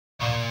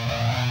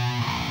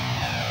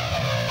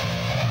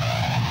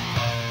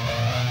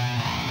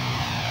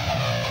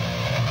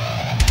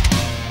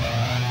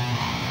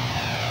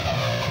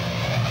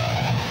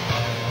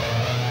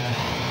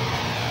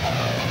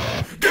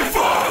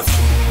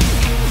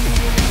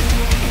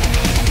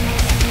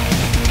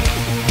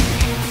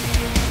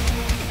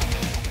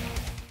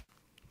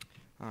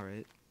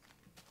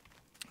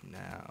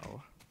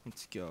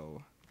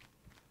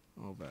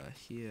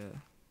here.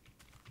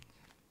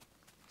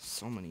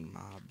 So many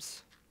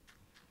mobs.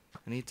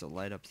 I need to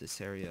light up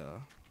this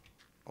area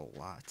a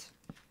lot.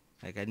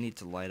 Like, I need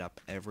to light up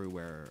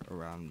everywhere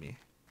around me.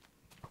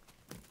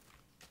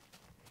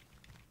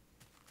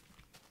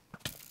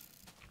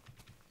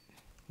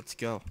 Let's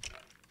go.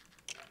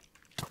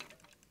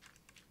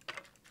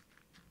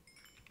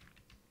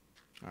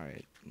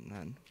 Alright,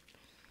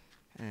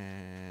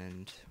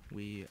 and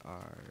we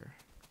are...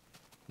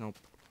 Nope.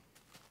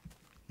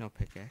 No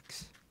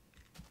pickaxe.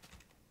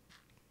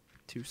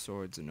 2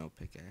 swords and no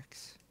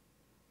pickaxe.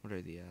 What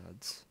are the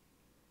odds?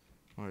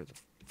 What are the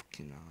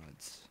fucking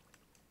odds?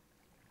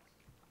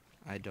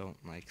 I don't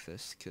like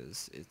this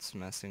because it's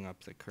messing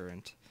up the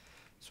current.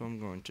 So I'm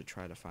going to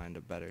try to find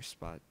a better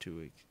spot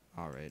to...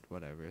 Alright,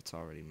 whatever. It's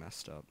already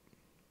messed up.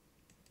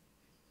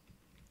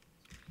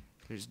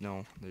 There's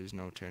no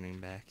turning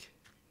back.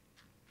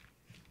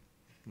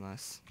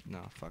 Unless...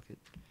 No, fuck it.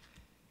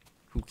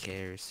 Who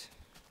cares?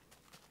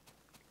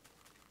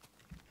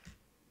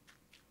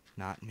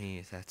 Not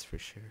me, that's for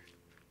sure.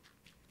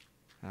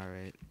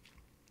 Alright.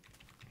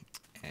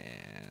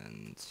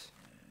 And...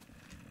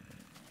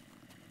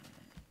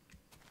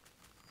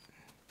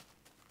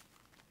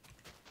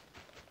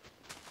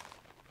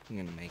 I'm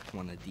gonna make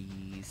one of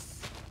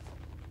these.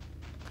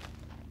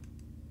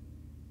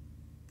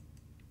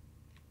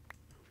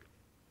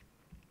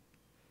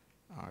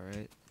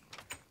 Alright.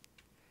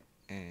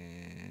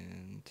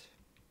 And...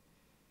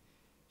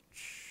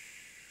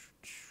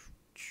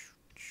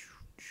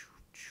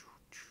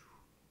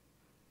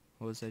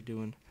 What was I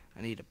doing?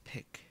 I need a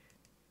pick.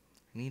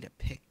 I need a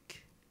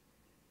pick.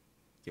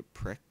 You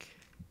prick.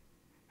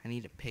 I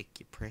need a pick,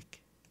 you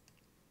prick.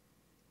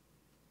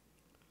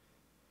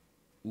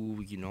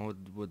 Ooh, you know it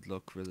would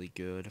look really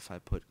good if I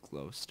put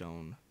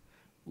glowstone.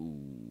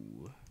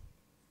 Ooh.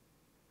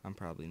 I'm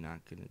probably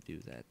not gonna do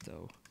that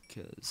though,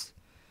 because...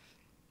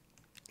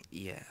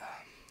 Yeah.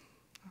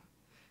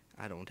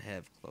 I don't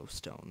have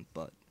glowstone,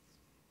 but...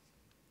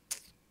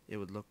 It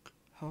would look...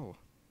 Oh,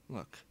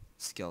 look.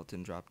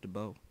 Skeleton dropped a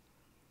bow.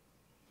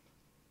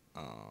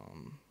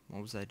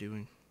 What was I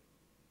doing?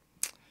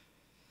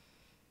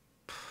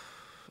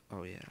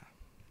 Oh yeah.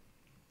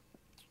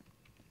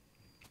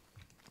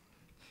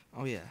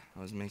 Oh yeah, I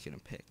was making a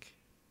pick.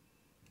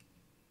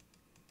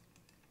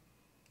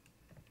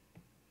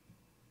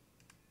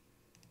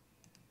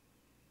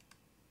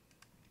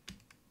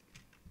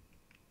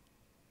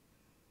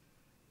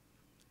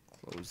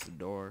 Close the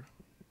door.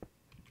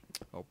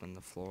 Open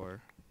the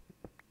floor.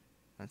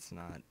 That's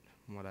not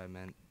what I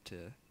meant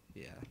to...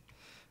 Yeah.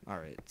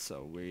 Alright,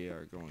 so we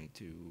are going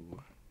to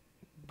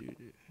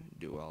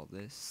do all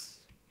this.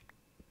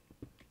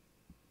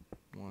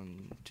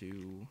 1,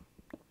 2,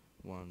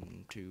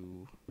 1,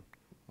 2,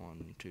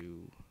 1,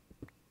 2.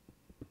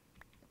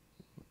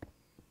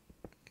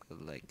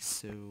 Like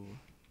so.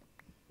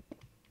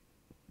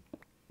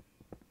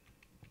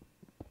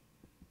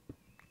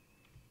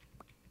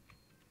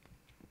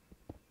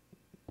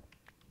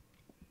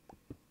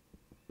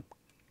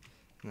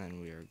 And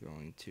then we are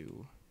going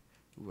to...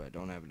 Ooh, I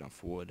don't have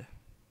enough wood.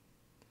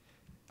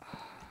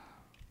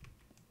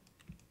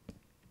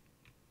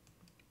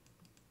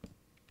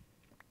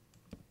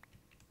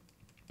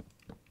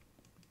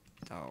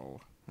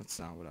 Oh, that's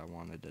not what I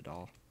wanted at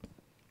all.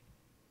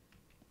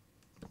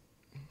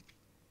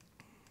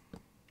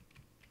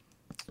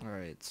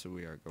 Alright, so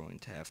we are going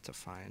to have to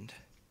find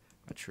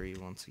a tree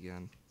once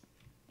again.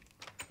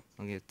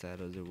 I'll get that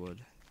other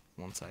wood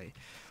once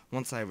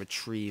I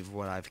retrieve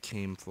what I've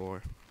came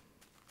for.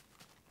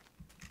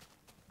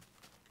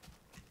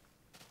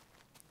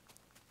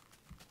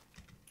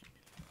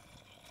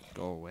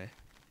 Go away.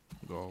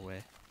 Go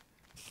away.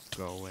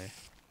 Go away.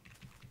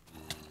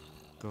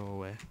 Go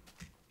away.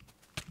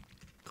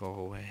 Go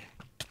away.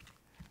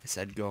 I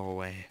said go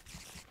away.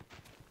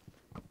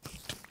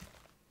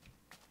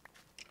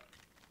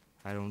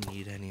 I don't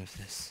need any of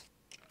this.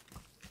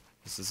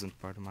 This isn't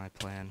part of my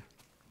plan.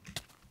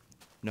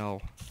 No.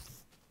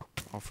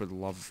 Oh, for the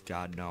love of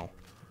God, no.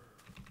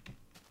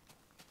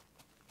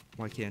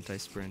 Why can't I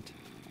sprint?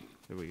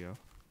 There we go.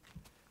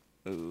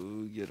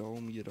 Oh, get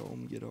home, get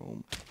home, get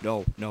home.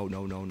 No, no,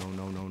 no, no, no,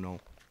 no, no, no.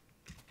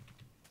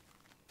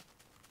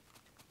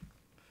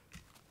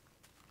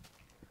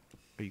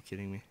 Are you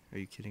kidding me? Are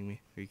you kidding me?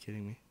 Are you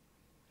kidding me?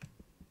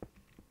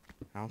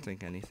 I don't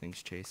think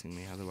anything's chasing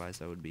me, otherwise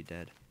I would be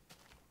dead.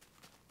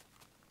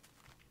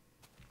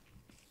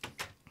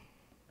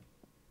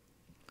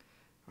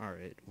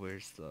 Alright,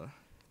 where's the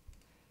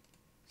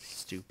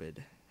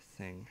stupid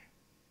thing?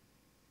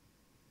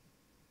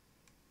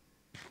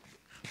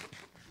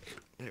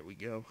 There we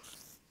go.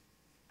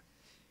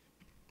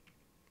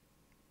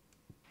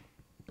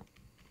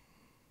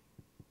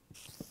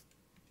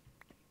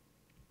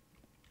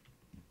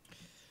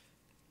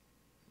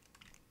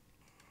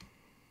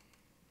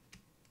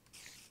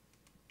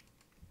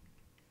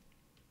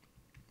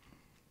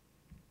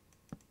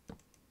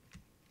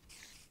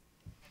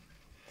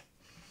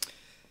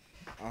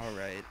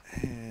 Alright,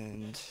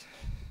 and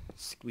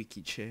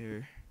squeaky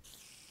chair,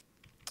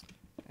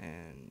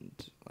 and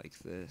like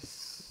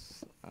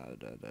this,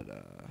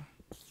 I'm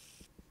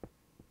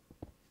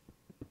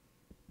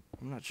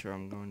not sure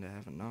I'm going to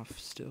have enough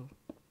still.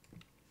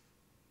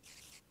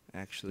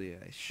 Actually,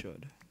 I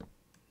should.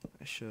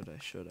 I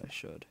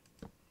should.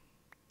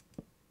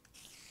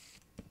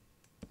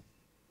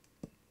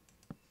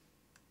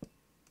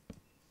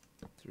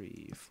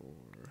 3, 4,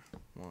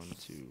 1,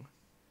 2,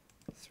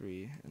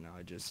 3, and now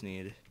I just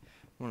need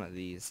one of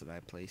these that I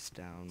placed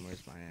down.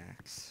 Where's my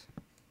axe?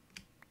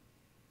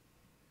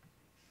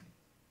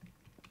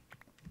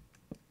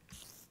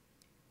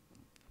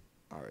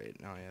 Alright,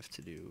 now I have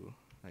to do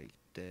like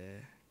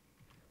that.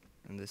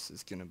 And this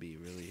is gonna be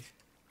really...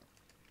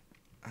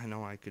 I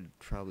know I could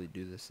probably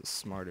do this a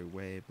smarter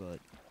way, but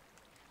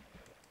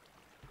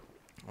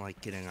I like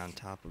getting on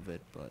top of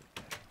it, but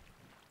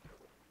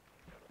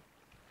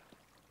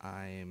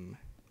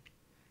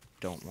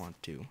don't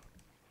want to,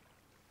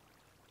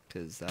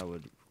 because that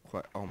would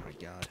quite... Oh my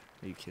god,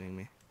 are you kidding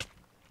me?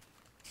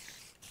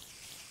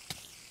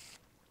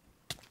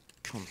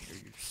 Come here,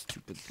 you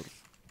stupid little...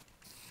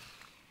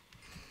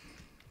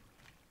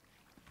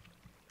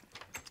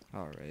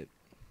 Alright,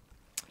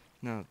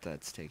 now that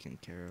that's taken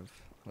care of,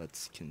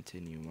 let's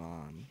continue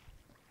on.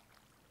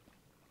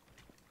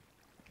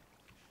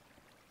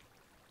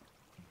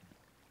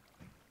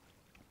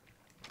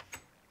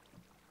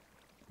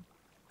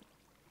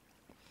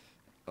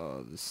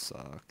 Oh, this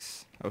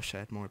sucks. I wish I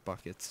had more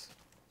buckets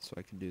so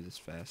I could do this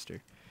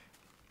faster.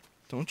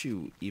 Don't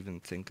you even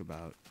think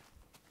about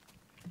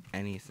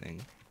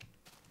anything.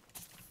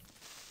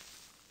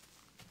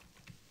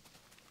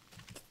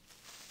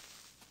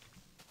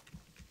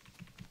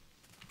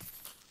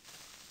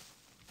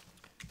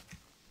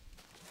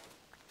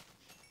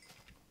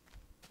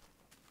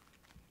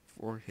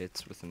 Four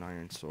hits with an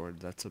iron sword,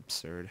 that's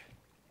absurd.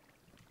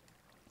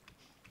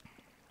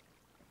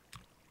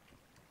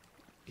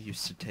 It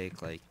used to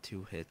take like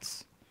 2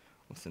 hits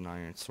with an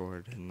iron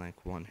sword and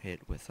like 1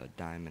 hit with a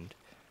diamond.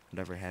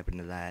 Whatever happened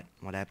to that?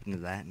 What happened to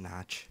that,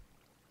 Notch?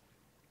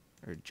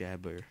 Or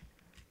Jeb, or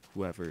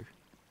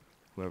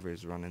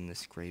whoever's running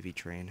this gravy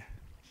train.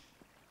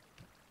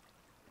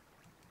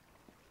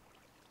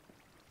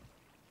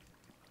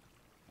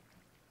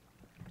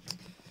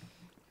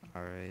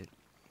 Alright,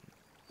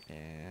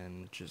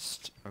 and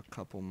just a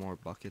couple more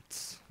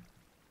buckets,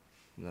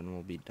 then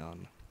we'll be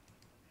done.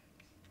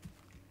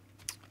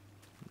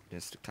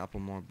 Just a couple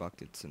more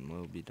buckets and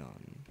we'll be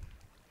done.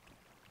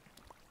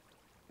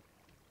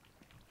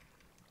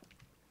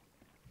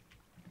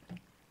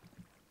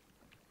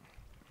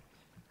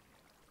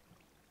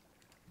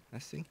 I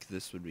think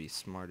this would be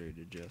smarter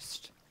to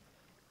just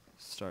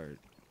start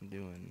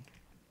doing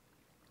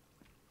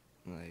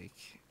like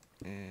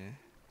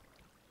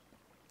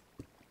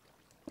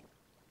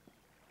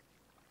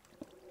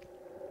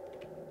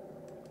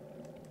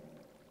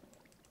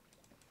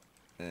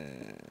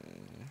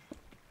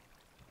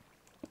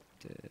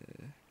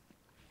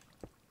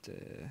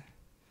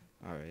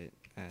Alright,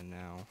 and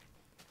now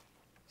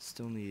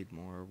still need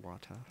more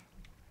water.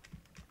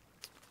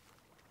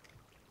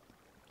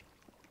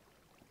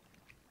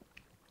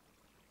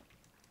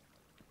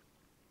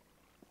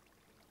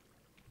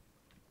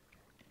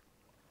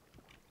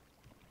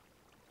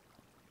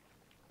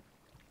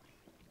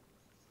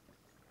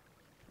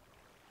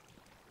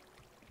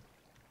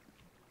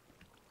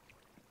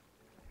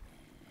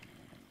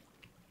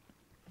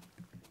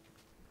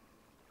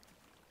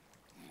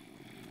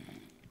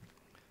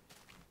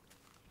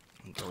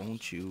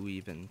 Don't you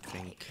even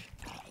think.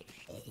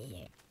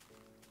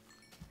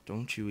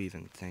 Don't you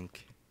even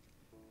think.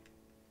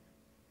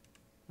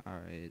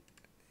 Alright,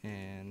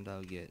 and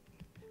I'll get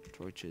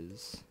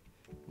torches.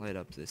 Light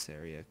up this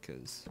area,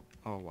 cause,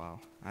 oh wow,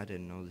 I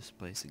didn't know this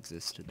place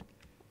existed.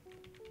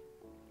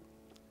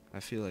 I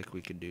feel like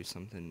we could do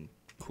something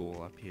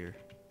cool up here,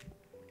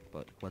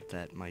 but what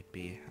that might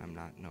be, I'm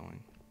not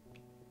knowing.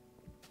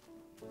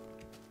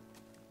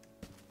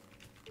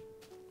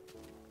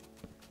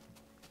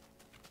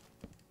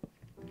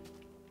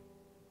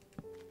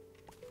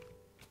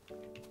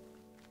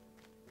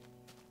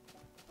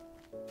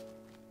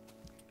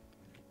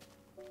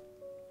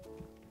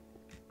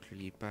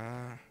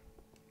 Creeper.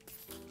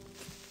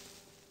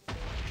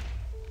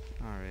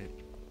 Alright,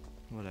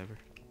 whatever.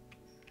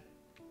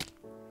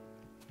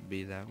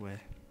 Be that way.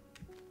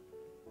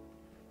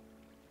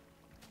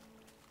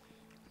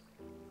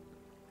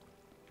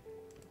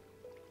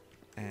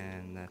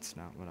 And that's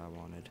not what I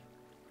wanted.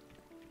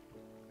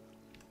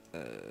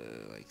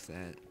 Like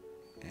that,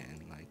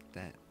 and like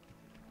that.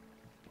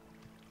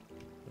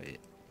 Wait,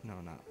 no,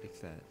 not like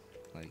that.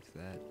 Like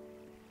that.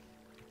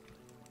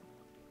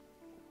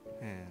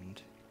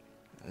 And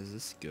is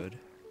this good?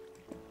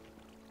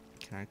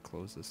 Can I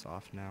close this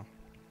off now?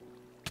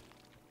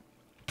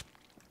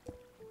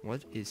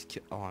 What is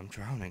oh, I'm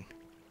drowning.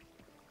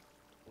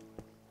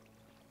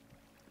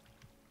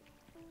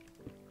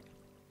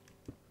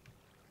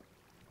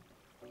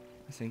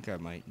 I think I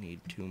might need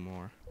 2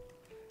 more,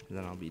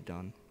 then I'll be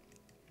done.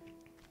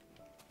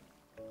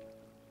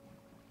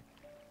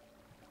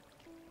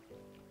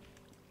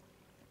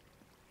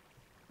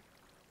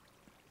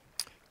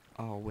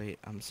 Oh wait,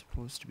 I'm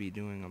supposed to be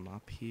doing them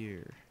up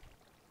here.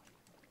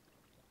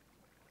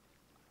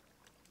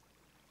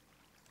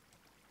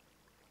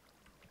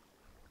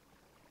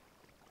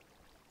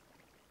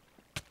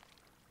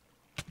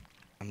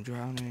 I'm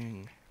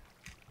drowning.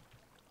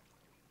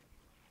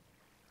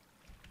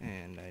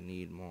 And I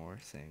need more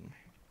thing.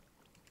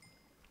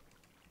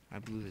 I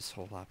blew this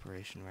whole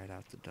operation right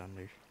out the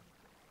dunder.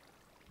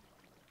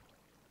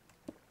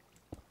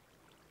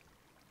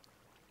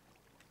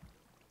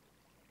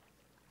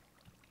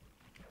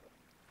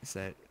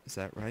 Is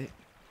that right?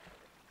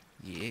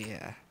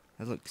 Yeah,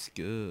 that looks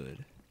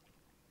good.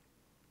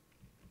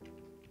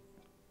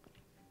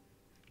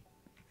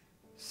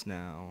 So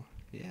now,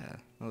 yeah,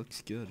 that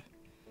looks good.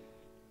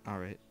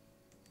 Alright.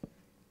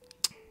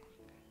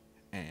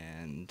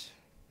 And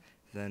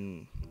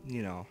then,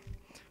 you know,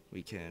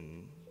 we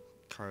can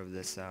carve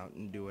this out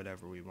and do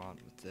whatever we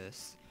want with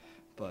this.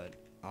 But,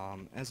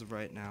 as of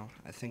right now,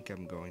 I think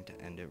I'm going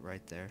to end it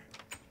right there.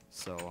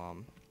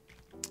 So,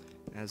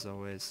 as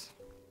always,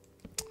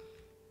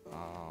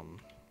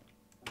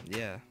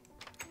 yeah,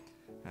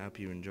 I hope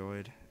you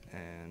enjoyed,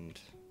 and,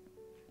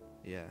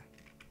 yeah,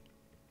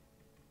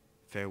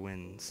 fair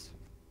winds.